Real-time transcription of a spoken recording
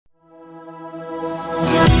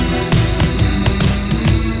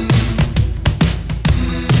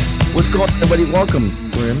What's going on, everybody? Welcome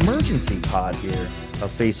to an emergency pod here of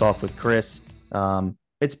Face Off with Chris.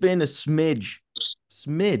 It's been a smidge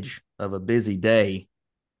of a busy day.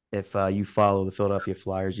 If you follow the Philadelphia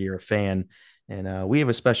Flyers, you're a fan. And we have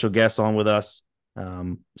a special guest on with us.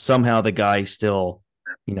 Somehow the guy's still,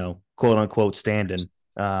 quote unquote, standing.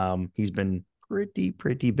 He's been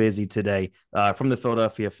pretty busy today. From the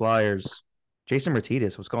Philadelphia Flyers, Jason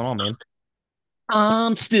Myrtetus. What's going on, man?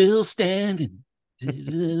 I'm still standing. I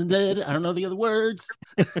don't know the other words.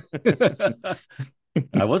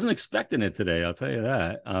 I wasn't expecting it today. I'll tell you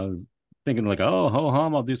that. I was thinking like, oh, ho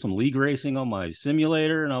hum, I'll do some league racing on my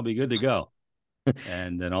simulator and I'll be good to go.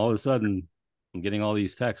 And then all of a sudden, I'm getting all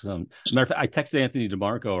these texts. Matter of fact, I texted Anthony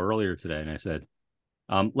DeMarco earlier today and I said,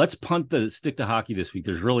 let's punt the stick to hockey this week.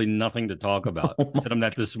 There's really nothing to talk about. I said him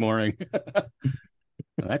that this morning.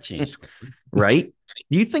 Well, that changed. Right?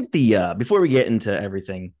 Do you think before we get into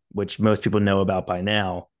everything, which most people know about by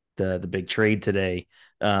now, the big trade today,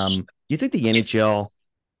 do you think the NHL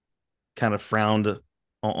kind of frowned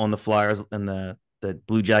on the Flyers and the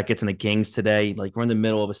Blue Jackets and the Kings today? Like, we're in the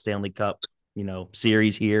middle of a Stanley Cup,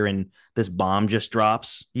 series here, and this bomb just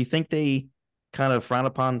drops. Do you think they kind of frown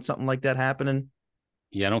upon something like that happening?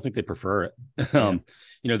 Yeah, I don't think they prefer it. Yeah.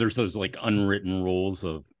 There's those like unwritten rules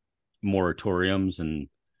of moratoriums and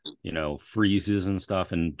freezes and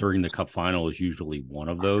stuff, and during the cup final is usually one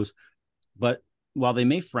of those. But while they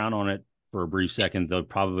may frown on it for a brief second, they'll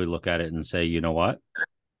probably look at it and say, you know what,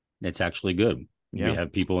 it's actually good. We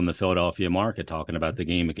have people in the Philadelphia market talking about the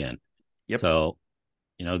game again. Yep. So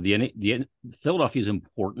the Philadelphia is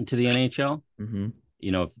important to the NHL. Mm-hmm.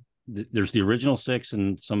 If there's the original six,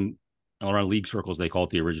 and some around league circles they call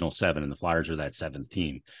it the original seven, and the Flyers are that seventh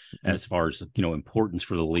team, as far as importance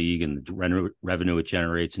for the league and the revenue it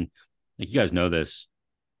generates. And like, you guys know this,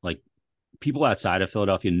 like, people outside of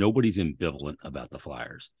Philadelphia, nobody's ambivalent about the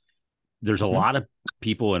Flyers. There's a lot of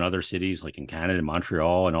people in other cities, like in Canada and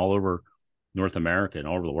Montreal and all over North America and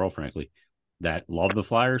all over the world, frankly, that love the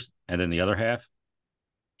Flyers, and then the other half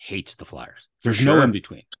hates the Flyers. There's no in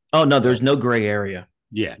between. Oh no, there's no gray area.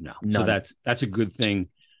 Yeah, no. None. So that's a good thing.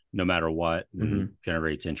 No matter what,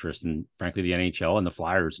 generates interest. And frankly, the NHL and the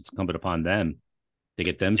Flyers, it's incumbent upon them to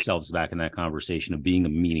get themselves back in that conversation of being a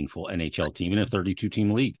meaningful NHL team in a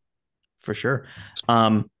 32-team league. For sure.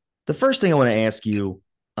 The first thing I want to ask you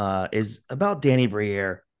is about Danny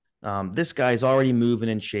Briere. This guy's already moving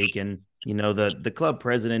and shaking. The club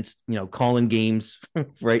president's, calling games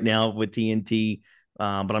right now with TNT,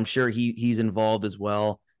 but I'm sure he's involved as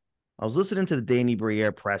well. I was listening to the Danny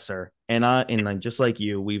Briere presser, and just like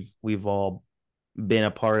you, we've all been a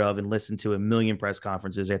part of and listened to a million press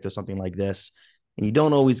conferences after something like this, and you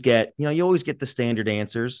don't always get, you always get the standard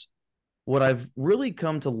answers. What I've really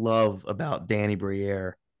come to love about Danny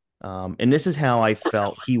Briere, and this is how I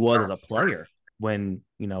felt he was as a player when,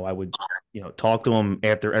 I would, talk to him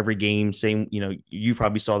after every game. Same, you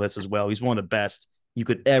probably saw this as well. He's one of the best you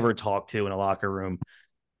could ever talk to in a locker room.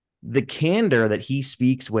 The candor that he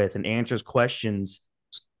speaks with and answers questions,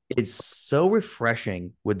 it's so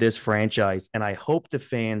refreshing with this franchise. And I hope the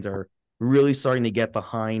fans are really starting to get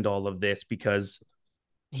behind all of this, because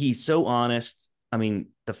he's so honest. I mean,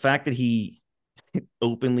 the fact that he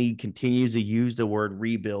openly continues to use the word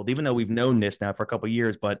rebuild, even though we've known this now for a couple of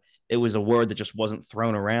years, but it was a word that just wasn't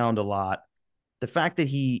thrown around a lot. The fact that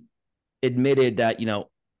he admitted that,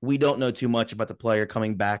 we don't know too much about the player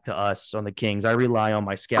coming back to us on the Kings. I rely on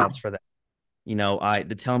my scouts for that.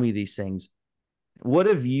 To tell me these things. What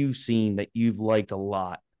have you seen that you've liked a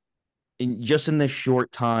lot in this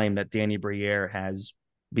short time that Danny Briere has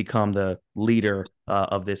become the leader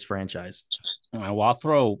of this franchise? Well, I'll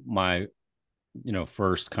throw my,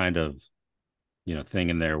 first kind of, thing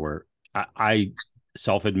in there where I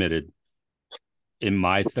self-admitted, in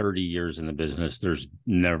my 30 years in the business,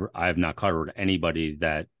 I have not covered anybody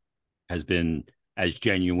that has been as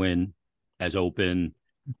genuine, as open,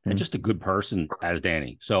 and just a good person as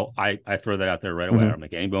Danny. So I throw that out there right away. I don't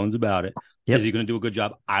make any bones about it. Yep. Is he going to do a good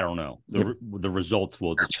job? I don't know. The results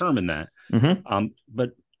will determine that.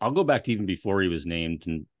 But I'll go back to even before he was named,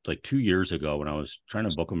 and like 2 years ago when I was trying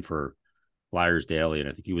to book him for Flyers Daily, and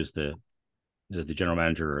I think he was the general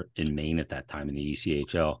manager in Maine at that time in the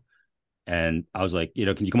ECHL. And I was like,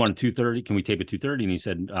 can you come on at 2:30? Can we tape at 2:30? And he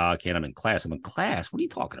said, can't, I'm in class. I'm in class. What are you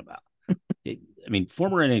talking about?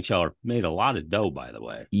 Former NHLer, made a lot of dough, by the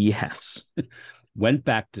way. Yes. Went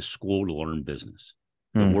back to school to learn business.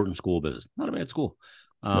 The Wharton School of Business. Not a bad school.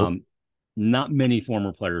 Nope. Not many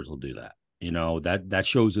former players will do that. That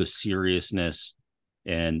shows a seriousness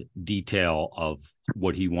and detail of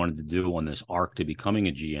what he wanted to do on this arc to becoming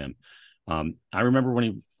a GM. I remember when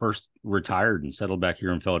he first retired and settled back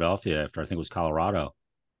here in Philadelphia after I think it was Colorado.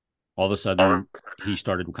 All of a sudden, he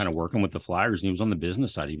started kind of working with the Flyers, and he was on the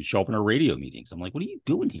business side. He would show up in our radio meetings. I'm like, "What are you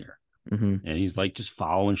doing here?" Mm-hmm. And he's like, just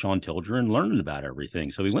following Sean Tilger and learning about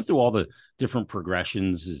everything. So he went through all the different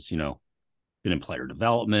progressions. Is been in player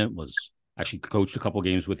development. Was actually coached a couple of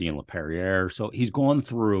games with Ian LaPerriere. So he's gone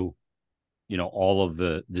through, all of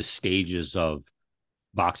the stages of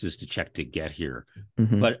boxes to check to get here.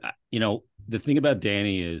 Mm-hmm. But the thing about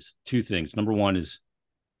Danny is two things. Number one is,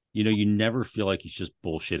 you never feel like he's just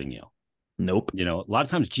bullshitting you. Nope. A lot of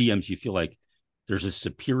times GMs, you feel like there's a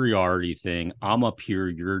superiority thing. I'm up here,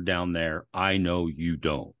 you're down there. I know you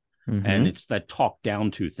don't. Mm-hmm. And it's that talk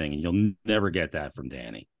down to thing. And you'll never get that from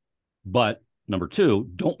Danny. But number two,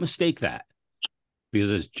 don't mistake that.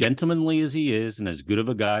 Because as gentlemanly as he is and as good of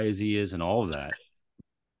a guy as he is and all of that,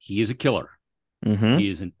 he is a killer. Mm-hmm. He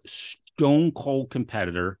is a stone cold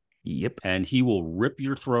competitor. Yep. And he will rip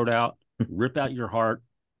your throat out, rip out your heart,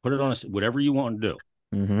 put it on whatever you want to do.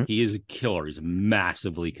 Mm-hmm. He is a killer. He's a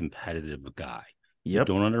massively competitive guy. So Yep.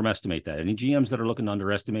 don't underestimate that. Any GMs that are looking to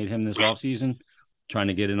underestimate him this offseason, trying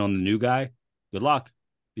to get in on the new guy, good luck.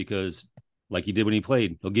 Because like he did when he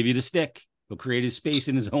played, he'll give you the stick. He'll create his space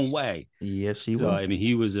in his own way. Yes, he will. will. I mean,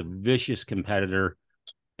 he was a vicious competitor.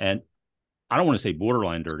 And I don't want to say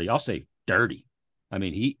borderline dirty. I'll say dirty. I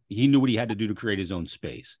mean, he knew what he had to do to create his own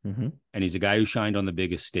space. Mm-hmm. And he's a guy who shined on the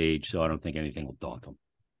biggest stage, so I don't think anything will daunt him.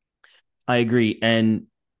 I agree. And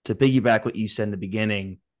to piggyback what you said in the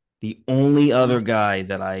beginning, the only other guy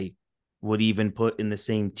that I would even put in the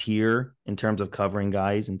same tier in terms of covering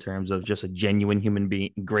guys, in terms of just a genuine human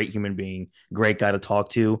being, great guy to talk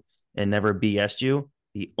to and never BS you.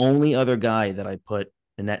 The only other guy that I put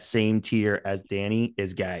in that same tier as Danny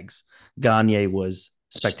is Gags. Gagne was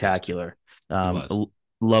spectacular.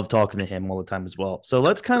 Love talking to him all the time as well. So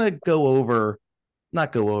let's kind of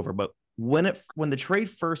not go over, but when the trade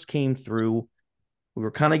first came through, we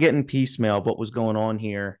were kind of getting piecemeal of what was going on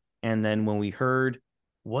here. And then when we heard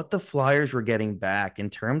what the Flyers were getting back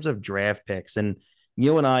in terms of draft picks, and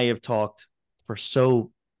you and I have talked for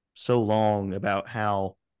so long about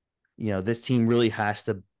how, this team really has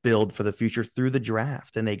to build for the future through the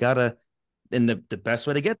draft. And the best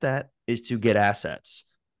way to get that is to get assets.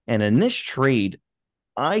 And in this trade,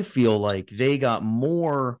 I feel like they got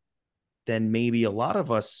more than maybe a lot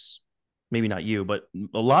of us, maybe not you, but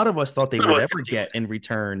a lot of us thought they would ever get in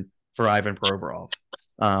return for Ivan Provorov.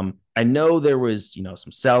 I know there was,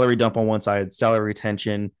 some salary dump on one side, salary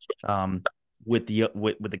retention with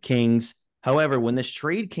the Kings. However, when this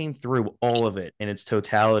trade came through, all of it in its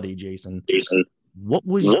totality, Jason, what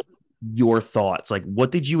was your thoughts? Like,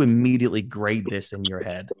 what did you immediately grade this in your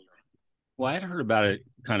head? Well, I had heard about it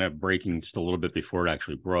kind of breaking just a little bit before it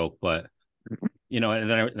actually broke, but and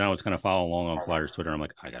then I was kind of following along on Flyers Twitter. I'm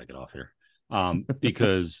like, I got to get off here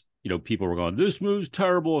because people were going, this move's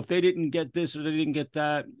terrible. If they didn't get this or they didn't get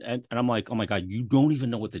that, and I'm like, oh my god, you don't even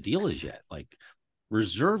know what the deal is yet. Like,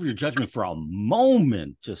 reserve your judgment for a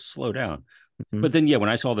moment. Just slow down. Mm-hmm. But then, when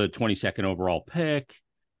I saw the 22nd overall pick,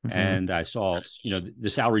 mm-hmm. and I saw the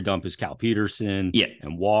salary dump is Cal Peterson,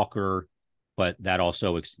 and Walker. But that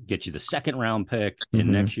also gets you the second round pick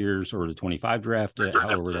in next year's or the 25 draft,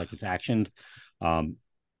 however that gets actioned.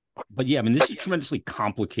 But this is a tremendously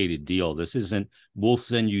complicated deal. This isn't, we'll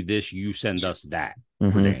send you this, you send us that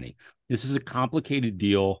for Danny. This is a complicated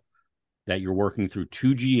deal that you're working through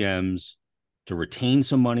two GMs to retain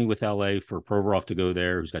some money with LA for Provorov to go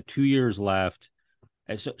there. Who's got 2 years left.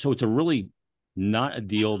 And so it's a really not a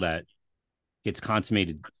deal that gets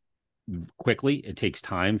consummated quickly. It takes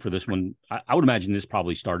time for this one. I would imagine this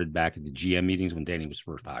probably started back at the GM meetings when Danny was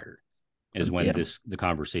first hired, is when the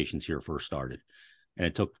conversations here first started. And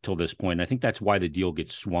it took till this point. And I think that's why the deal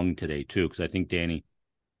gets swung today too, because I think Danny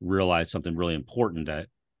realized something really important, that,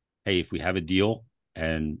 hey, if we have a deal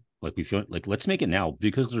and like we feel like, let's make it now,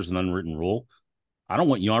 because there's an unwritten rule. I don't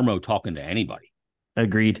want Yarmo talking to anybody.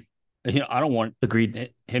 Agreed. I don't want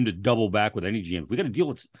him to double back with any GM. If we got a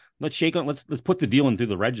deal, let's shake on. Let's put the deal in through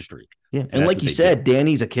the registry. Yeah, and like you said,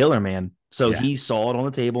 Danny's a killer, man. So he saw it on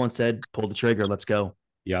the table and said, "Pull the trigger, let's go."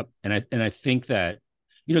 Yep, and I think that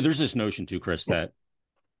there's this notion too, Chris, that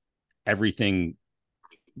everything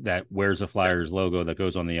that wears a Flyers logo that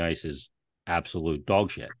goes on the ice is absolute dog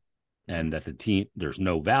shit, and that the team, there's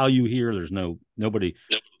no value here. There's nobody.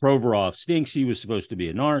 Provorov stinks. He was supposed to be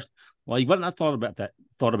a narc. Well, you might not thought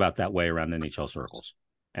about that way around NHL circles.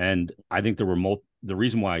 And I think there were the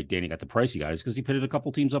reason why Danny got the price he got is because he pitted a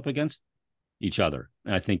couple teams up against each other.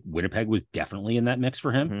 And I think Winnipeg was definitely in that mix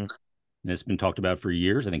for him. Mm-hmm. And it's been talked about for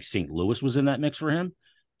years. I think St. Louis was in that mix for him.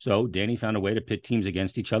 So Danny found a way to pit teams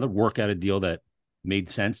against each other, work out a deal that made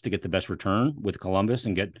sense to get the best return with Columbus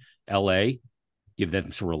and get LA, give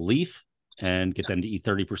them some relief and get them to eat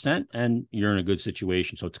 30%, and you're in a good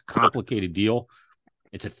situation. So it's a complicated deal.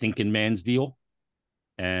 It's a thinking man's deal.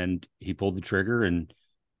 And he pulled the trigger and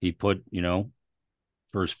he put,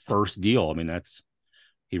 for his first deal, I mean,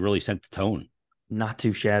 he really set the tone. Not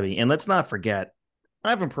too shabby. And let's not forget,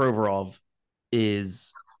 Ivan Provorov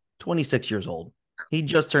is 26 years old. He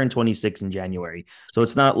just turned 26 in January. So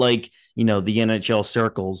it's not like, the NHL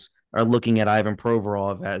circles are looking at Ivan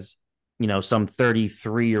Provorov as, some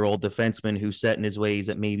 33-year-old defenseman who's set in his ways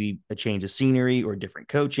that maybe a change of scenery or different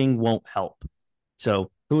coaching won't help.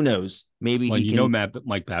 So who knows? Maybe well, he can.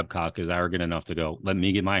 Mike Babcock is arrogant enough to go, let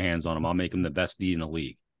me get my hands on him. I'll make him the best D in the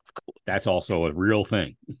league. That's also a real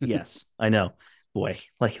thing. Yes, I know. Boy,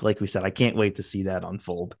 like we said, I can't wait to see that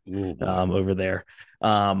unfold over there.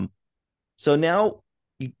 So now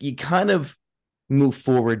you kind of move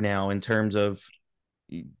forward now in terms of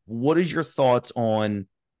what is your thoughts on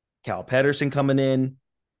Cal Peterson coming in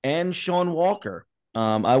and Sean Walker?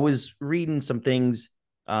 I was reading some things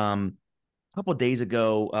a couple of days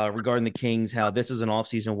ago regarding the Kings, how this is an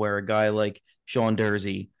offseason where a guy like Sean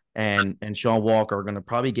Durzi and Sean Walker are going to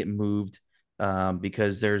probably get moved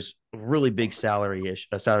because there's a really big salary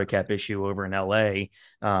cap issue over in LA.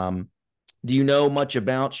 Do you know much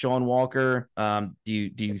about Sean Walker? Do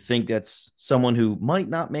you think that's someone who might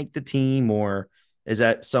not make the team, or is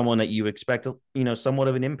that someone that you expect, somewhat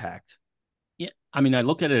of an impact? Yeah, I mean, I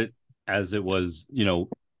look at it as it was,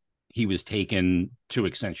 he was taken to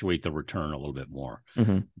accentuate the return a little bit more.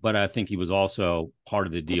 Mm-hmm. But I think he was also part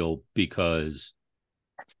of the deal because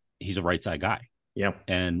he's a right side guy. Yeah.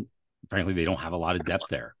 And frankly, they don't have a lot of depth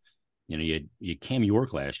there. You had Cam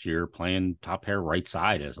York last year playing top pair right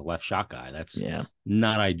side as a left shot guy. That's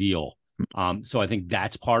not ideal. So I think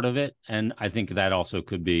that's part of it. And I think that also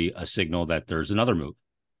could be a signal that there's another move.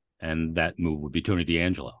 And that move would be Tony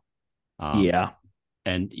DeAngelo.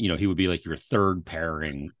 And, he would be like your third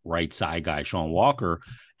pairing right side guy, Sean Walker,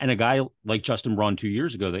 and a guy like Justin Braun 2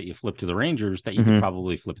 years ago that you flipped to the Rangers that you could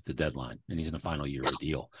probably flip at the deadline. And he's in the final year of the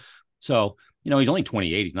deal. So, he's only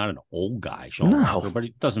 28. He's not an old guy, Sean Walker, but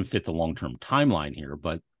it doesn't fit the long-term timeline here.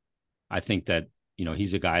 But I think that,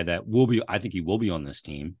 he's a guy that I think he will be on this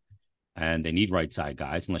team. And they need right side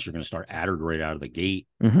guys unless you're going to start Adder right out of the gate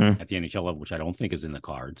at the NHL level, which I don't think is in the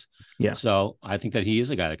cards. Yeah. So I think that he is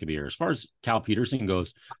a guy that could be here. As far as Cal Peterson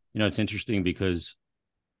goes, it's interesting because,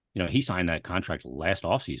 he signed that contract last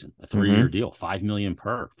offseason, a 3-year deal, $5 million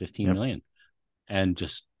per, $15 million, and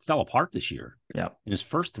just fell apart this year. Yeah. In his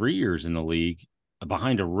first 3 years in the league,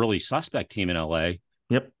 behind a really suspect team in LA.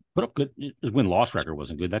 Yep. Put up good. His win-loss record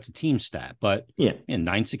wasn't good. That's a team stat, but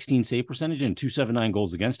 .916 save percentage and .279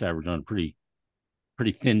 goals against average on a pretty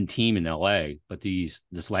thin team in LA. But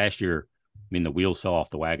this last year, I mean, the wheels fell off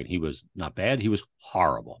the wagon. He was not bad. He was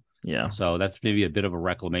horrible. Yeah. So that's maybe a bit of a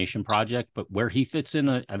reclamation project, but where he fits in,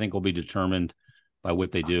 I think will be determined by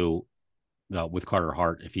what they do with Carter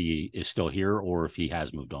Hart, if he is still here or if he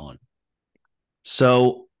has moved on.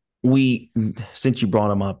 So since you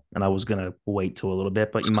brought him up, and I was gonna wait till a little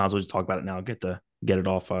bit, but you might as well just talk about it now. Get it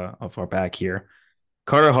off our back here.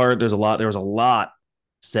 Carter Hart, there was a lot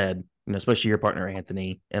said, especially your partner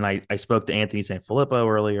Anthony, and I spoke to Anthony Sanfilippo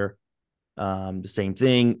earlier. The same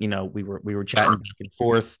thing, we were chatting back and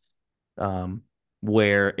forth,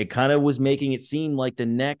 where it kind of was making it seem like the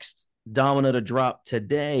next domino to drop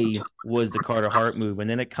today was the Carter Hart move, and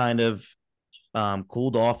then it kind of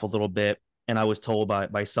cooled off a little bit. And I was told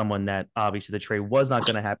by someone that obviously the trade was not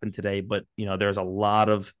going to happen today, but there's a lot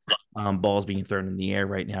of balls being thrown in the air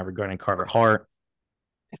right now regarding Carter Hart.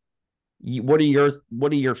 What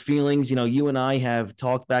are your feelings? You and I have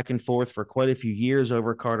talked back and forth for quite a few years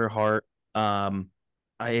over Carter Hart.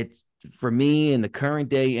 It's for me in the current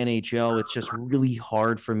day NHL, it's just really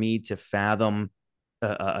hard for me to fathom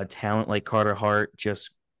a talent like Carter Hart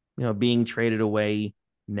just being traded away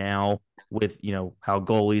now with how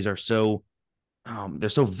goalies are so. They're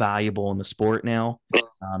so valuable in the sport now.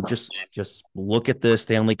 Just look at the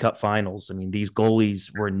Stanley Cup Finals. I mean, these goalies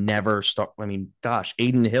were never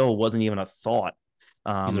Adin Hill wasn't even a thought.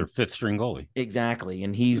 He's their fifth string goalie. Exactly,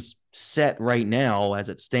 and he's set right now as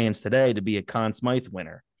it stands today to be a Conn Smythe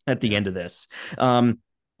winner at the end of this.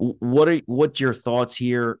 What's your thoughts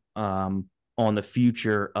here on the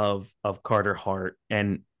future of Carter Hart,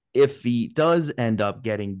 and if he does end up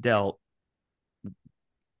getting dealt?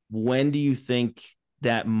 When do you think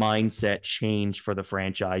that mindset changed for the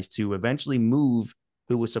franchise to eventually move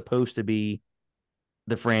who was supposed to be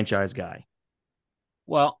the franchise guy?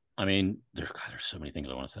 Well, I mean, there's so many things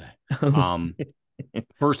I want to say.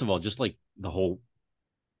 first of all, just like the whole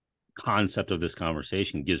concept of this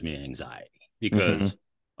conversation gives me anxiety Hmm. because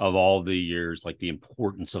of all the years, like the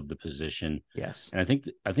importance of the position. Yes. And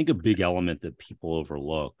I think a big element that people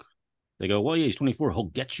overlook, they go, well, yeah, he's 24. He'll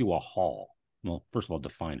get you a haul. Well, first of all,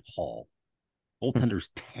 define haul. Goaltenders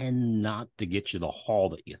tend not to get you the haul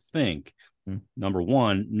that you think. Mhm. Number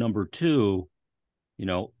one. Number two, you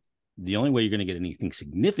know, the only way you're going to get anything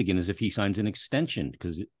significant is if he signs an extension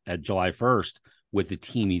because at July 1st, with the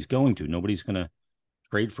team he's going to, nobody's going to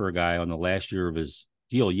trade for a guy on the last year of his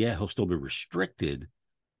deal. Yeah, he'll still be restricted,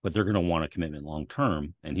 but they're going to want a commitment long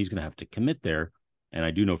term, and he's going to have to commit there. And I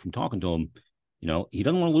do know from talking to him, he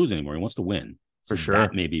doesn't want to lose anymore. He wants to win. For So that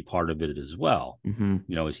sure. may be part of it as well. Hmm.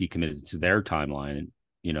 Is he committed to their timeline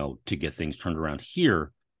and, to get things turned around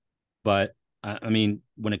here? But I mean,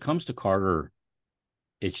 when it comes to Carter,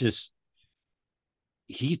 it's just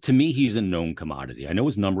to me, he's a known commodity. I know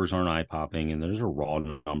his numbers aren't eye popping and those are raw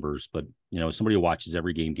numbers, but somebody who watches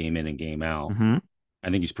every game in and game out, Hmm. I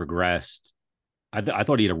think he's progressed. I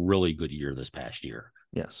thought he had a really good year this past year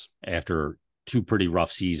Yes. after two pretty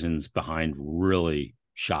rough seasons behind really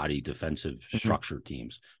shoddy defensive Hmm. structure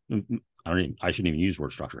teams. I shouldn't even use the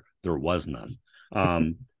word structure. There was none.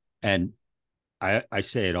 And I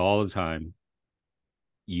say it all the time.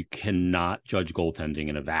 You cannot judge goaltending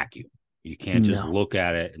in a vacuum. You can't just No. look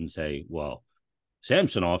at it and say, well,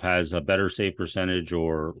 Samsonov has a better save percentage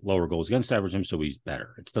or lower goals against average him, so he's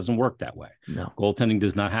better. It doesn't work that way. No. Goaltending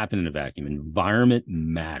does not happen in a vacuum. Environment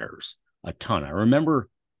matters a ton. I remember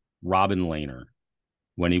Robin Lehner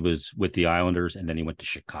when he was with the Islanders and then he went to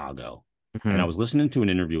Chicago. And I Hmm. was listening to an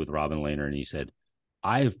interview with Robin Lehner and he said,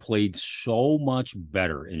 I have played so much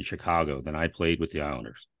better in Chicago than I played with the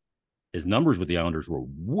Islanders. His numbers with the Islanders were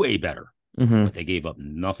way better, Hmm. but they gave up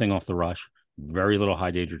nothing off the rush, very little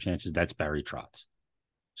high danger chances. That's Barry Trotz.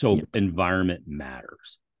 So Yep. environment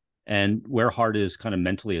matters. And where Hart is kind of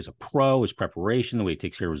mentally as a pro, his preparation, the way he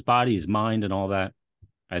takes care of his body, his mind, and all that,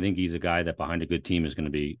 I think he's a guy that behind a good team is going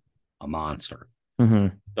to be a monster. Hmm.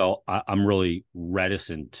 So I'm really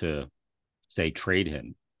reticent to say trade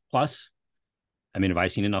him. Plus, I mean, have I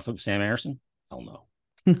seen enough of Sam Harrison? Hell no.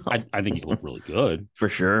 No. I think he's looked really good. For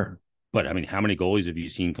sure. But I mean, how many goalies have you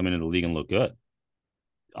seen come into the league and look good?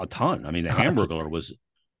 A ton. I mean, the Hamburger was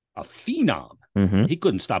a phenom. Hmm. He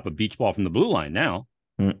couldn't stop a beach ball from the blue line now.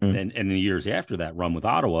 Mm-mm. And in the years after that run with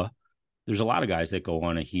Ottawa, there's a lot of guys that go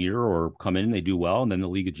on a heater or come in and they do well, and then the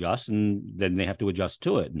league adjusts, and then they have to adjust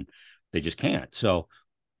to it, and they just can't. So,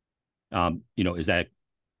 is that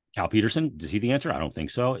Cal Peterson? Is he the answer? I don't think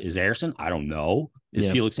so. Is Ayerson? I don't know. Is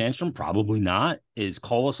Yeah. Felix Sandstrom? Probably not. Is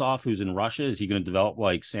Kolosov, who's in Russia, is he going to develop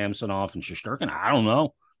like Samsonov and Shosturkin? I don't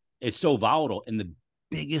know. It's so volatile. And the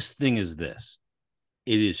biggest thing is this: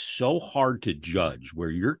 it is so hard to judge where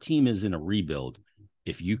your team is in a rebuild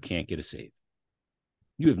if you can't get a save.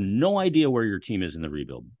 You have no idea where your team is in the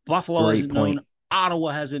rebuild. Buffalo Great hasn't known. point.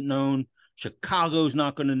 Ottawa hasn't known. Chicago's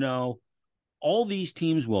not going to know. All these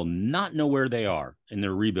teams will not know where they are in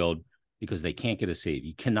their rebuild because they can't get a save.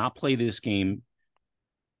 You cannot play this game,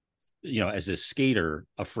 as a skater,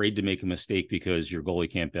 afraid to make a mistake because your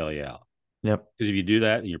goalie can't bail you out. Yep. Because if you do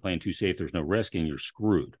that and you're playing too safe, there's no risk and you're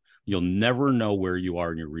screwed. You'll never know where you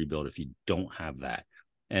are in your rebuild if you don't have that.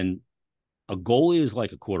 And a goalie is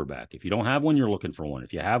like a quarterback. If you don't have one, you're looking for one.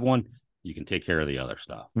 If you have one, you can take care of the other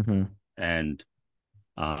stuff. Hmm. And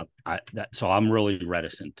so I'm really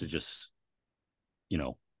reticent to just,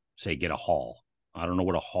 say get a haul. I don't know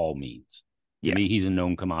what a haul means. To Yeah. me, he's a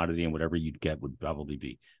known commodity, and whatever you'd get would probably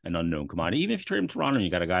be an unknown commodity. Even if you trade him to Toronto,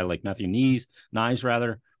 you got a guy like Matthew Nyes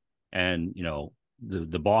rather, and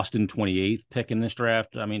the Boston 28th pick in this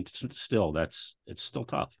draft. I mean, still it's still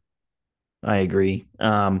tough. I agree.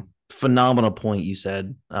 Phenomenal point you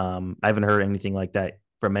said. I haven't heard anything like that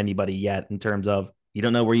from anybody yet in terms of you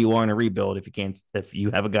don't know where you are in a rebuild if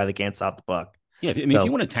you have a guy that can't stop the puck. Yeah, if you So,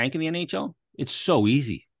 want to tank in the NHL, it's so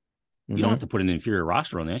easy. You don't have mhm. to put an inferior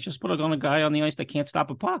roster on the ice. Just put on a guy on the ice that can't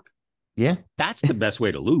stop a puck. Yeah, That's the best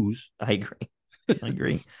way to lose. I agree. I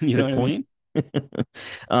agree. You know Good what I point. mean?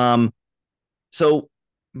 um, so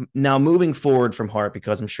now moving forward from Hart,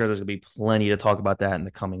 because I'm sure there's going to be plenty to talk about that in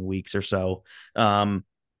the coming weeks or so. Um,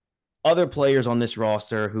 Other players on this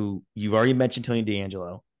roster who you've already mentioned, Tony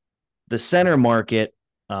DeAngelo, the center market.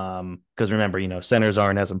 Because remember, centers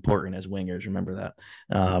aren't as important as wingers. Remember that.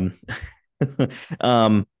 Um,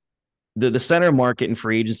 um, the center market in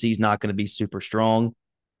free agency is not going to be super strong.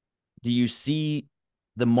 Do you see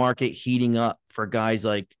the market heating up for guys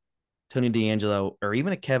like Tony DeAngelo or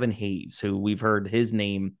even a Kevin Hayes, who we've heard his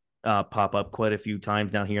name pop up quite a few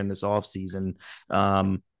times down here in this offseason?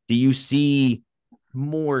 Do you see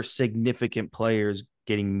more significant players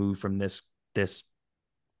getting moved from this this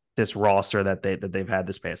roster they've had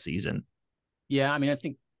this past season. Yeah, I mean, I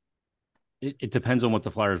think it depends on what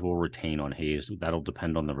the Flyers will retain on Hayes. That'll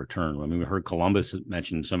depend on the return. I mean, we heard Columbus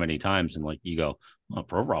mentioned so many times, and like you go, oh,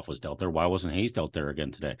 Provorov was dealt there. Why wasn't Hayes dealt there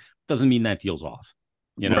again today? Doesn't mean that deal's off.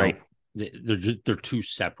 Right. They're two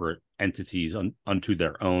separate entities unto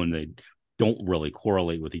their own. They don't really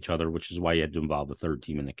correlate with each other, which is why you had to involve the third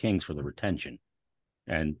team in the Kings for the retention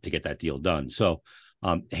and to get that deal done. So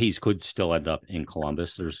Hayes could still end up in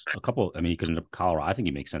Columbus. There's a couple. I mean, he could end up in Colorado. I think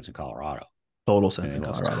he makes sense in Colorado. Total And sense they in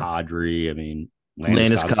lost Colorado. Kadri. I mean,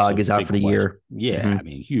 Landeskog is out for the year. Yeah, I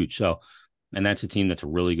mean, huge. So, and that's a team that's a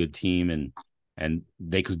really good team, and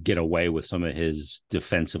they could get away with some of his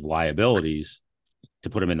defensive liabilities to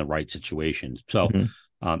put him in the right situations. So,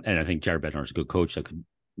 and I think Jared Bednar's a good coach that could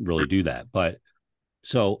really do that. But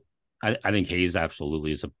so I think Hayes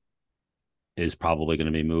absolutely is probably going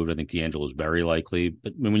to be moved. I think D'Angelo is very likely.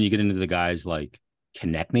 But when you get into the guys like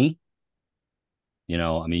Konechny,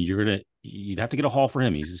 I mean, you'd have to get a haul for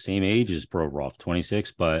him. He's the same age as Provorov,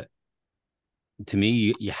 26. But to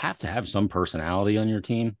me, you have to have some personality on your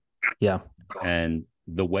team. Yeah. And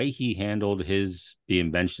the way he handled his being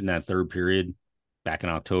benched in that third period back in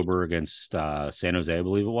October against San Jose, I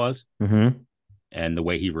believe it was, and the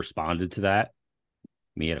way he responded to that.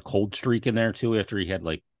 I mean, he had a cold streak in there too after he had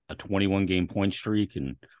like a 21 game point streak,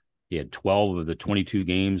 and he had 12 of the 22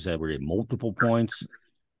 games that were at multiple points,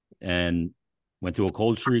 and went through a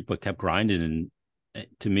cold streak, but kept grinding. And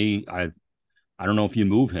to me, I don't know if you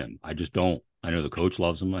move him. I just don't. I know the coach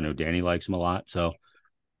loves him. I know Danny likes him a lot. So,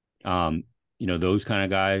 those kind of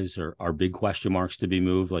guys are big question marks to be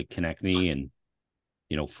moved, like Konechny and,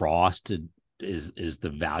 Frost is the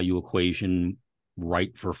value equation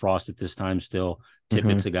right for Frost at this time still.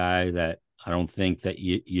 Tippett's a guy that I don't think that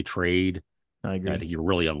you trade. I agree. I think you're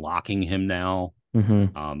really unlocking him now.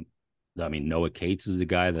 I mean, Noah Cates is a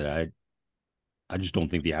guy that I just don't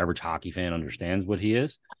think the average hockey fan understands what he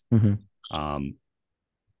is. I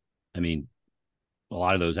mean, a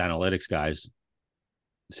lot of those analytics guys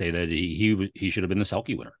say that he should have been the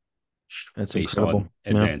Selke winner. That's based incredible. on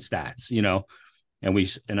advanced stats,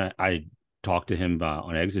 and I talked to him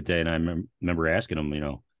on exit day, and I remember asking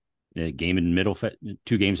him, the game in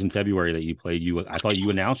 2 games in February that you played, I thought you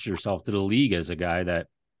announced yourself to the league as a guy that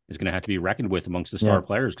is going to have to be reckoned with amongst the star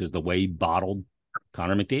players because the way he bottled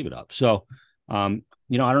Connor McDavid up. So, I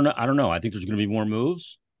don't know. I think there's going to be more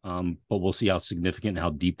moves, but we'll see how significant and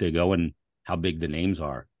how deep they go and how big the names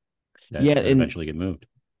are that eventually get moved.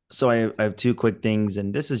 So I have 2 quick things,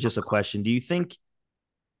 and this is just a question. Do you think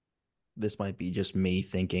this might be just me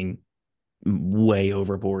thinking way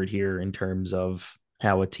overboard here in terms of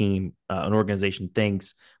how a team, an organization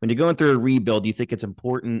thinks? When you're going through a rebuild, do you think it's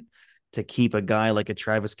important to keep a guy like a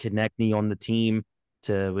Travis Konechny on the team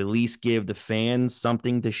to at least give the fans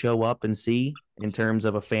something to show up and see in terms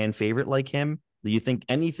of a fan favorite like him? Do you think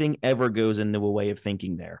anything ever goes into a way of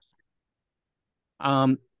thinking there?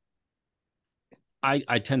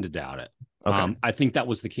 I tend to doubt it. Okay. I think that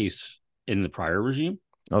was the case in the prior regime.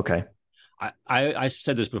 Okay. I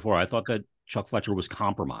said this before. I thought that Chuck Fletcher was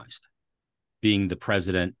compromised being the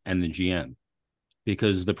president and the GM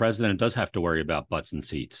because the president does have to worry about butts and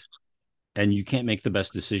seats. And you can't make the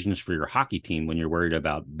best decisions for your hockey team when you're worried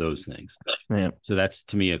about those things. Yeah. So that's,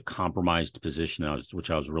 to me, a compromised position, which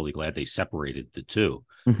I was really glad they separated the two.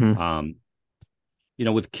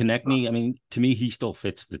 With Konechny, I mean, to me, he still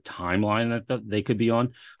fits the timeline that they could be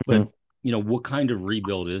on. But, what kind of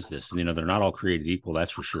rebuild is this? They're not all created equal,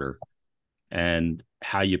 that's for sure. And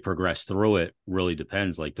how you progress through it really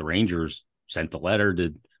depends. Like the Rangers sent the letter.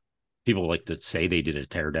 Did people like to say they did a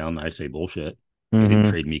tear down? I say bullshit. They didn't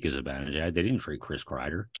trade Mika Zibanejad. They didn't trade Chris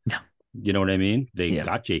Kreider. No. You know what I mean? They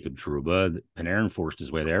got Jacob Trouba. Panarin forced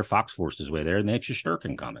his way there. Fox forced his way there. And they had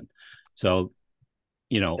Shesterkin coming. So,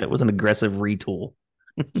 it was an aggressive retool.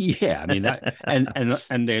 Yeah, I mean that,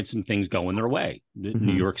 and they had some things going their way.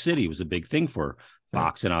 New York City was a big thing for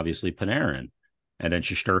Fox and obviously Panarin, and then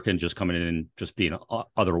Shesterkin just coming in and just being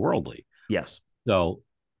otherworldly. Yes. So,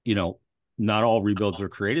 not all rebuilds are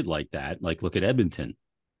created like that. Like, look at Edmonton.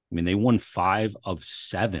 I mean, they won 5 of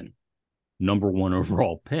 7 number 1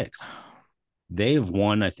 overall picks. They have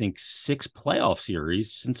won, I think, 6 playoff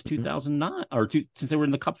series since 2009 since they were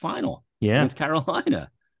in the Cup final against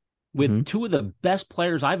Carolina. With 2 of the best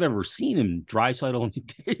players I've ever seen in Draisaitl and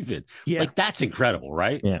McDavid. Yeah. Like, that's incredible,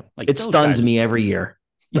 right? Yeah. Like, it stuns me every year.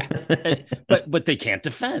 Yeah. but they can't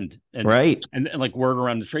defend. And, right. And like word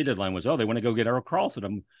around the trade deadline was, they want to go get Erik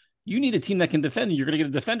Karlsson. You need a team that can defend, and you're going to get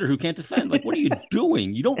a defender who can't defend. Like, what are you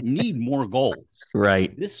doing? You don't need more goals.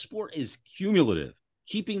 Right. This sport is cumulative.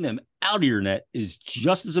 keeping them out of your net is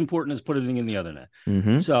just as important as putting it in the other net.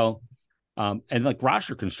 Mm-hmm. So, and like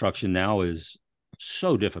roster construction now is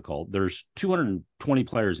so difficult. There's 220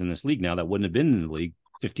 players in this league now that wouldn't have been in the league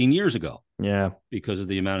 15 years ago. Yeah. Because of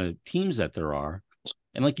the amount of teams that there are.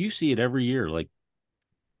 And like you see it every year, like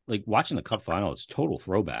watching the Cup final, it's total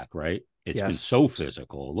throwback, right? It's been so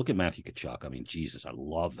physical. Look at Matthew Tkachuk. I mean, Jesus, I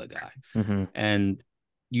love the guy. Mm-hmm. And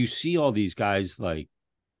you see all these guys like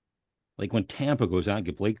when Tampa goes out and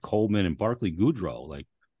get Blake Coleman and Barclay Goodrow, like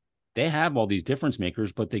they have all these difference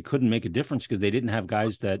makers, but they couldn't make a difference because they didn't have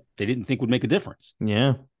guys that they didn't think would make a difference.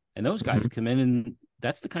 Yeah. And those guys come in, and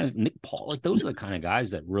that's the kind of Nick Paul, like those are the kind of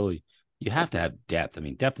guys that really, you have to have depth. I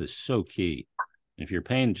mean, depth is so key. And if you're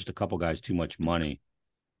paying just a couple guys too much money,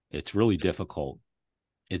 it's really difficult.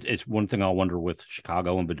 It's one thing I'll wonder with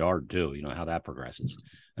Chicago and Bedard too, you know, how that progresses.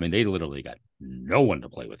 I mean, they literally got no one to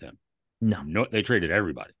play with him. No, they traded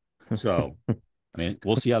everybody. So, I mean,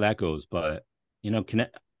 we'll see how that goes. But, fan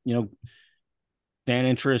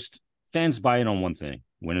interest, fans buy in on one thing,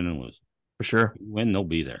 winning and losing. For sure. When they'll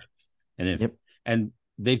be there. And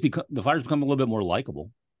the Flyers become a little bit more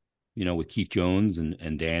likable, with Keith Jones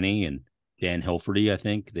and Danny and Dan Hilferty. I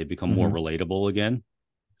think they've become more relatable again.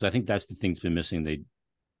 So I think that's the thing that's been missing.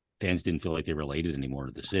 Fans didn't feel like they related anymore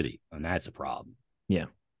to the city, and that's a problem. Yeah,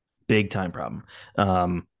 big time problem.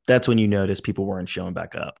 That's when you notice people weren't showing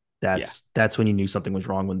back up. That's when you knew something was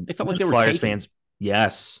wrong. When they felt like they Flyers were fans.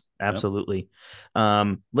 Yes, absolutely.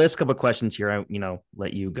 Yep. Last couple of questions here. I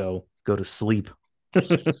let you go to sleep.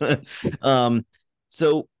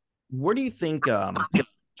 So where do you think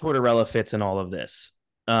Tortorella fits in all of this?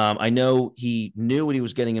 I know he knew what he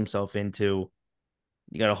was getting himself into.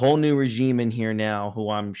 You got a whole new regime in here now who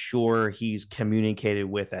I'm sure he's communicated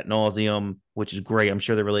with ad nauseum, which is great. I'm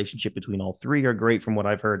sure the relationship between all three are great from what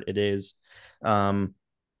I've heard it is. Do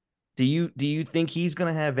you think he's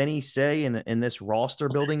going to have any say in this roster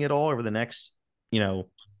building at all over the next,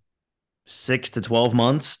 6 to 12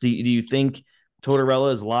 months? Do you think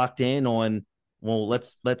Tortorella is locked in on, well,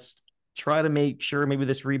 let's try to make sure maybe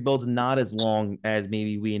this rebuild's not as long as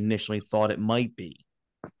maybe we initially thought it might be?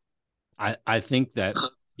 I think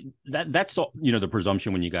that's the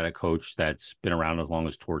presumption when you got a coach that's been around as long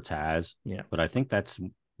as Torts has. Yeah. But I think that's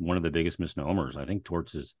one of the biggest misnomers. I think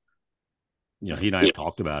Torts is, he and I have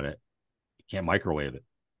talked about it. You can't microwave it.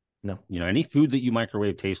 No. Any food that you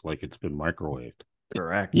microwave tastes like it's been microwaved.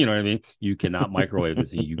 Correct. You know what I mean? You cannot microwave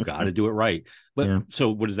this thing. You got to do it right. But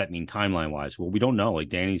So what does that mean timeline wise? Well, we don't know. Like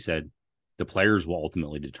Danny said, the players will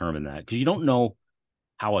ultimately determine that, because you don't know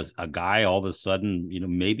how a guy all of a sudden,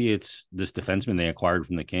 maybe it's this defenseman they acquired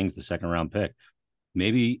from the Kings, the second round pick.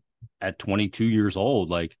 Maybe at 22 years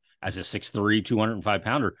old, like as a 6'3", 205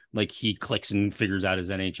 pounder, like he clicks and figures out his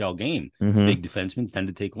NHL game. Big defensemen tend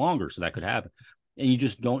to take longer, so that could happen. And you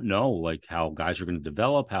just don't know like how guys are going to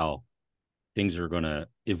develop, how things are going to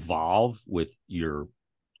evolve with your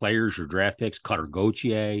players, your draft picks, Cutter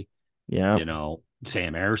Gauthier,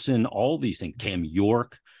 Sam Ersson, all these things, Cam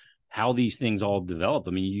York, how these things all develop.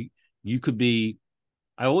 I mean, you could be,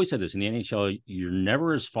 I always said this in the NHL, you're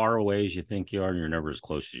never as far away as you think you are, and you're never as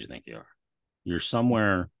close as you think you are. You're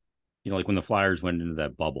somewhere, like when the Flyers went into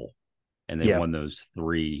that bubble and they won those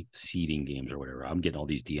 3 seeding games or whatever. I'm getting all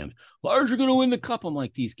these DMs. Flyers are going to win the cup. I'm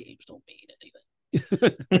like, these games don't mean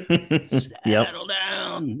anything. Settle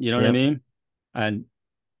down. You know what I mean? And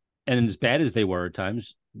as bad as they were at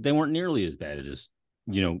times, they weren't nearly as bad as,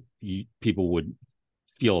 people would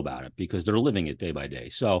feel about it, because they're living it day by day.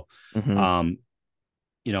 So,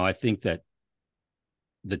 I think that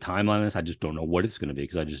the timeline is, I just don't know what it's going to be,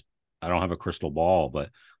 because I don't have a crystal ball. But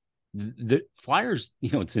the Flyers,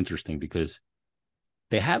 it's interesting because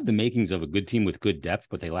they have the makings of a good team with good depth,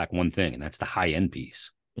 but they lack one thing, and that's the high end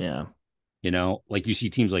piece. Yeah. Like you see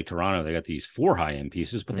teams like Toronto, they got these 4 high end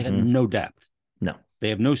pieces, but they got no depth. No, they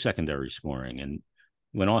have no secondary scoring. And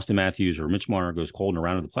when Austin Matthews or Mitch Marner goes cold in a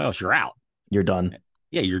round of the playoffs, you're out. You're done.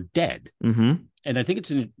 Yeah, you're dead. And I think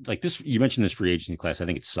it's like this. You mentioned this free agency class. I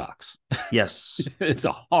think it sucks. Yes, it's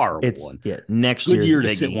a horrible one. Yeah, next good year to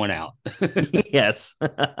sit one out. Yes,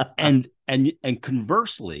 and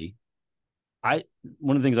conversely,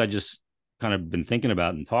 one of the things I just kind of been thinking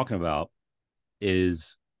about and talking about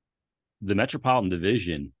is the Metropolitan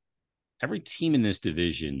Division. Every team in this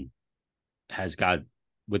division has got,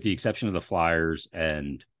 with the exception of the Flyers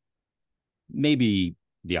and maybe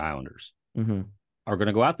the Islanders, are going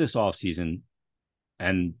to go out this offseason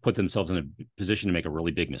and put themselves in a position to make a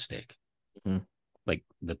really big mistake. Like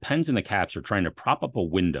the Pens and the Caps are trying to prop up a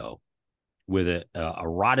window with a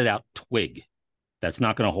rotted out twig that's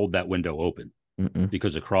not going to hold that window open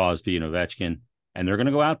because of Crosby and Ovechkin. And they're going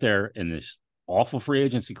to go out there in this awful free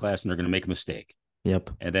agency class and they're going to make a mistake.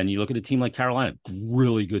 Yep. And then you look at a team like Carolina,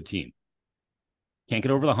 really good team. Can't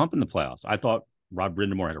get over the hump in the playoffs. I thought Rod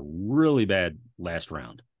Brindamore had a really bad last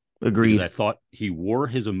round because I Agreed. thought he wore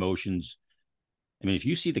his emotions. I mean, if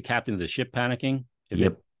you see the captain of the ship panicking, if it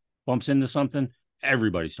Yep. bumps into something,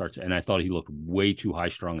 everybody starts. And I thought he looked way too high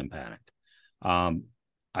strung and panicked.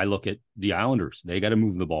 I look at the Islanders. They got to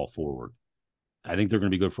move the ball forward. I think they're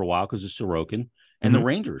going to be good for a while because of Sorokin. And the Mm-hmm.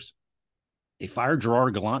 Rangers, they fired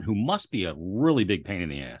Gerard Gallant, who must be a really big pain in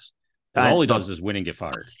the ass because I all he thought does is win and get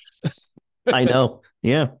fired. I know.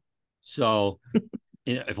 Yeah. So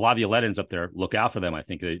if Laviolette ends up there, look out for them. I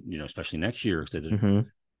think that, especially next year. Mm-hmm.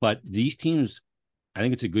 But these teams, I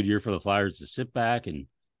think it's a good year for the Flyers to sit back and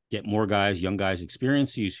get more guys, young guys,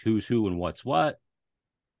 experience, see who's who and what's what,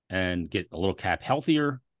 and get a little cap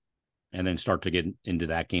healthier, and then start to get into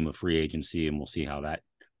that game of free agency. And we'll see how that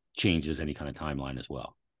changes any kind of timeline as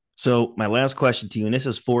well. So my last question to you, and this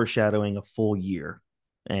is foreshadowing a full year.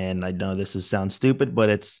 And I know this sounds stupid, but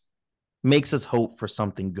it's makes us hope for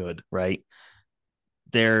something good, right?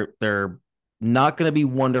 They're not going to be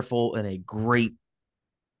wonderful in a great,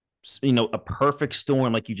 a perfect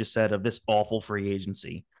storm, like you just said, of this awful free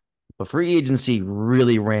agency. But free agency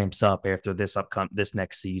really ramps up after this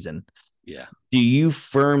next season. Yeah. Do you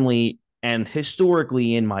firmly and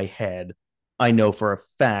historically in my head, I know for a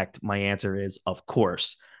fact my answer is of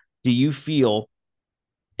course. Do you feel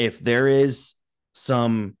if there is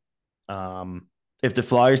some if the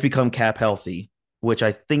Flyers become cap healthy, which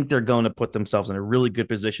I think they're going to put themselves in a really good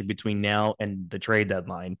position between now and the trade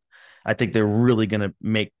deadline, I think they're really going to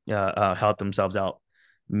make help themselves out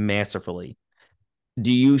masterfully.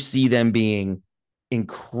 Do you see them being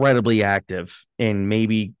incredibly active and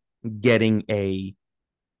maybe getting a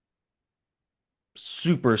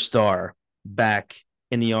superstar back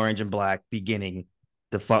in the orange and black beginning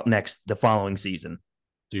the following season?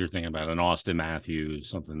 So you're thinking about an Austin Matthews,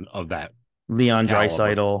 something of that Leon caliber.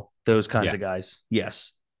 Draisaitl, those kinds Yeah. of guys.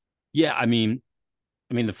 Yes. Yeah. I mean,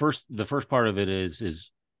 the first part of it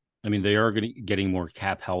is, I mean, they are getting more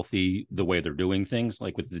cap healthy the way they're doing things,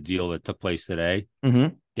 like with the deal that took place today.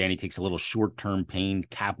 Mm-hmm. Danny takes a little short-term pain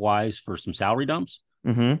cap-wise for some salary dumps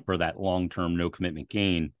Mm-hmm. for that long-term no commitment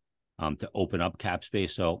gain, to open up cap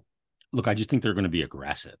space. So, look, I just think they're going to be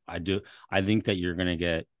aggressive. I do. I think that you're going to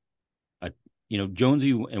get Jonesy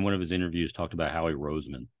in one of his interviews talked about Howie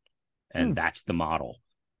Roseman, and that's the model.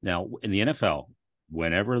 Now in the NFL,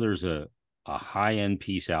 whenever there's a high-end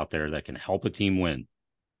piece out there that can help a team win.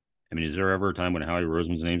 I mean, is there ever a time when Howie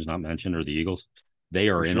Roseman's name's not mentioned or the Eagles? They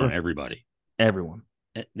are For in on sure. everybody. Everyone.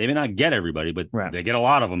 They may not get everybody, but Right. they get a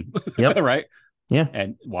lot of them. Yep. Right. Yeah.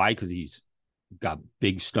 And why? Because he's got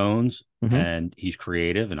big stones and he's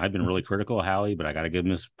creative. And I've been really critical of Howie, but I got to give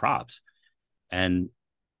him his props. And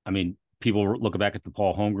I mean, people look back at the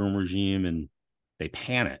Paul Holmgren regime and they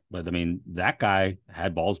panic. But I mean, that guy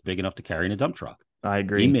had balls big enough to carry in a dump truck. I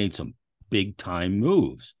agree. He made some big time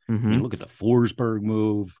moves. I mean, look at the Forsberg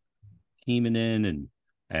move, teaming in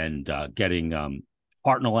and getting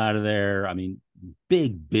Hartnell out of there. I mean,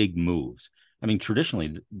 big moves. I mean,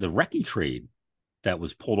 traditionally, the Recchi trade that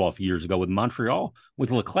was pulled off years ago with Montreal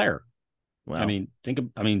with Leclerc. Wow. I mean,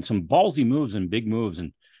 some ballsy moves and big moves,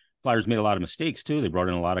 and Flyers made a lot of mistakes too. They brought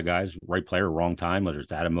in a lot of guys, right player, wrong time, whether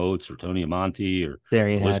it's Adam Oates or Tony Amonte or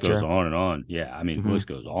Darian the list Hatcher. goes on and on. Yeah, I mean, the list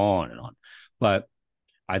goes on and on. But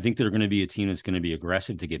I think they're going to be a team that's going to be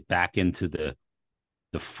aggressive to get back into the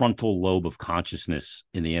frontal lobe of consciousness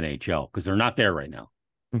in the NHL because they're not there right now.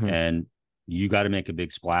 And you got to make a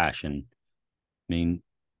big splash. And I mean,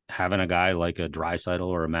 having a guy like a Draisaitl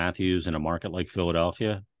or a Matthews in a market like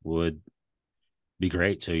Philadelphia would be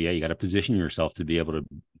great. So yeah, you got to position yourself to be able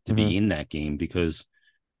to be in that game, because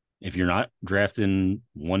if you're not drafting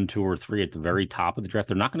 1, 2, or 3 at the very top of the draft,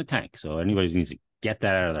 they're not going to tank. So anybody needs to get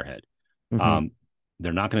that out of their head.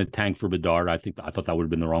 They're not going to tank for Bedard. I thought that would have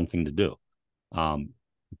been the wrong thing to do.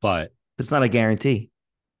 But it's not a guarantee.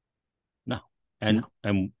 No. And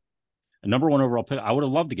a number 1 overall pick, I would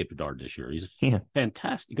have loved to get Bedard this year. He's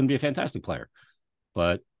fantastic. He's going to be a fantastic player.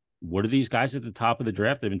 But what are these guys at the top of the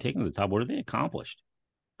draft? They've been taken to the top. What have they accomplished?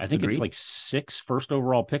 I think it's like 6 first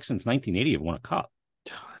overall picks since 1980 have won a cup.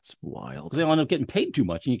 Oh, that's wild. Because they all end up getting paid too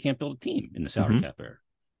much and you can't build a team in the salary cap era.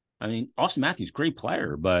 I mean, Austin Matthews, great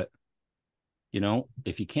player, but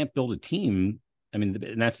if you can't build a team, I mean,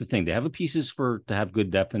 and that's the thing. They have the pieces to have good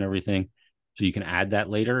depth and everything. So you can add that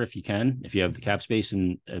later if you can. If you have the cap space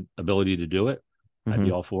and ability to do it, I'd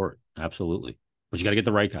be all for it. Absolutely. But you got to get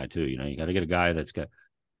the right guy too. You got to get a guy that's got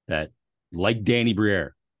that, like Danny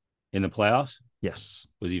Briere in the playoffs. Yes.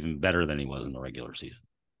 Was even better than he was in the regular season.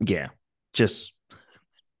 Yeah. Just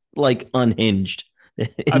like unhinged I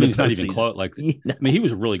in the mean, it's not even postseason. close. Like, I You know? mean, he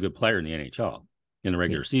was a really good player in the NHL in the Yeah,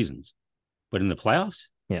 regular seasons, but in the playoffs,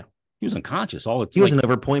 yeah. he was unconscious. All it's He was like, an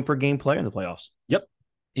over point per game player in the playoffs. yep,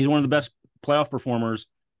 he's one of the best playoff performers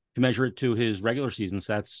to measure it to his regular season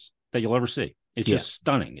stats that you'll ever see. It's Yeah, just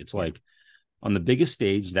stunning. It's yeah. like on the biggest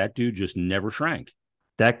stage, that dude just never shrank.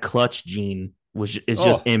 That clutch gene is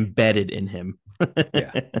just Oh, embedded in him.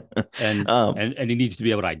 yeah. And um, and he needs to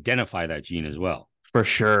be able to identify that gene as well. for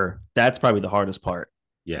sure. That's probably the hardest part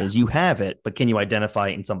Yeah. is you have it, but can you identify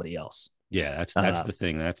it in somebody else? Yeah, that's Uh, the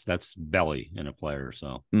thing. That's belly in a player.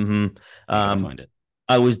 So mm-hmm. you got to um, find it.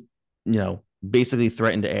 I was, basically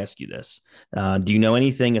threatened to ask you this. Do you know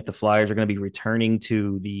anything if the Flyers are going to be returning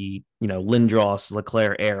to the, Lindros,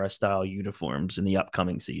 Leclerc era style uniforms in the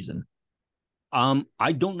upcoming season?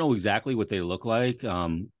 I don't know exactly what they look like.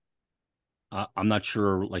 I'm not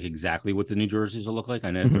sure like exactly what the New Jerseys will look like.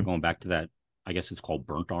 I know they're Mm-hmm. going back to that. I guess it's called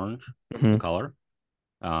burnt orange, the Mm-hmm. color.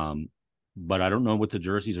 Um, but I don't know what the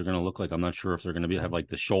jerseys are going to look like. I'm not sure if they're going to have like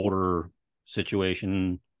the shoulder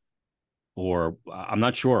situation, or I'm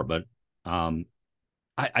not sure. But um,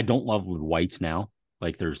 I don't love with whites now.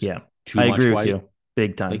 Like there's Yeah, too I much agree with white. you.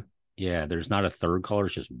 Big Like time. yeah, there's not a third color.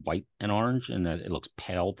 It's just white and orange, and it looks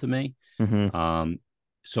pale to me. Mm-hmm. Um,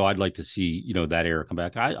 so I'd like to see that era come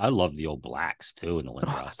back. I love the old blacks too in the Oh,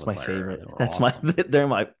 Lindros that's my Leclerc era. favorite. They were That's my awesome. they're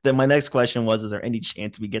my then my next question was, is there any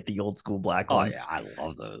chance we get the old school black Oh yeah, ones? I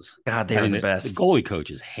love those. God, they I are mean, the the best. goalie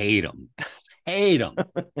coaches hate them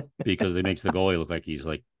because it makes the goalie look like he's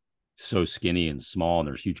like so skinny and small, and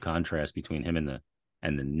there's huge contrast between him and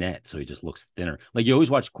the net, so he just looks thinner. Like you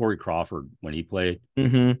always watch Corey Crawford when he played;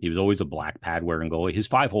 Mm-hmm. he was always a black pad wearing goalie. His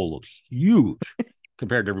 5 hole looks huge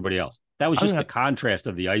compared to everybody else. That was I'm just the gonna contrast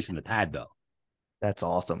of the ice and the pad, though. That's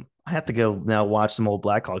awesome. I have to go now watch some old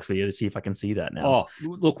Blackhawks video to see if I can see that now. Oh,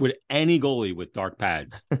 look, with any goalie with dark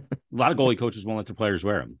pads, a lot of goalie coaches won't let their players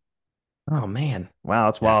wear them. Oh man, wow,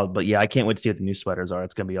 that's Yeah, wild. But yeah, I can't wait to see what the new sweaters are.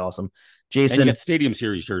 It's gonna be awesome. and you got Jason, the Stadium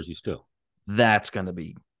Series jerseys too. that's gonna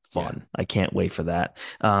be Yeah, fun. I can't wait for that.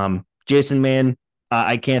 Jason, man,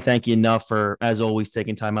 I can't thank you enough for, as always,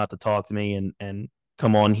 taking time out to talk to me and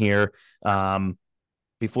come on here. Um,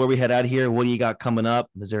 before we head out of here, what do you got coming up?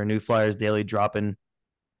 Is there a new Flyers Daily dropping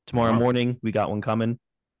tomorrow tomorrow. morning? We got one coming.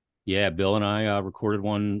 Yeah, Bill and I recorded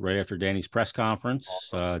one right after Danny's press conference.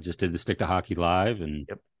 Awesome. Just did the Stick to Hockey live, and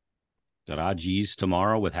Yep. got OGs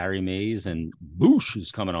tomorrow with Harry Mays, and Boosh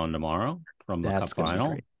is coming on tomorrow from the That's Cup gonna be final.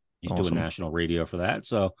 great. He's doing Awesome. national radio for that.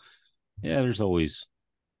 So yeah, there's always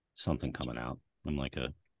something coming out. I'm like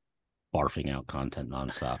a barfing out content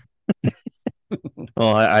nonstop.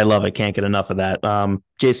 Well, I love it. Can't get enough of that.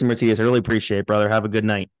 Jason Myrtetus, I really appreciate it, brother. Have a good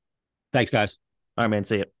night. Thanks, guys. All right, man.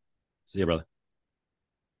 See you. See you, brother.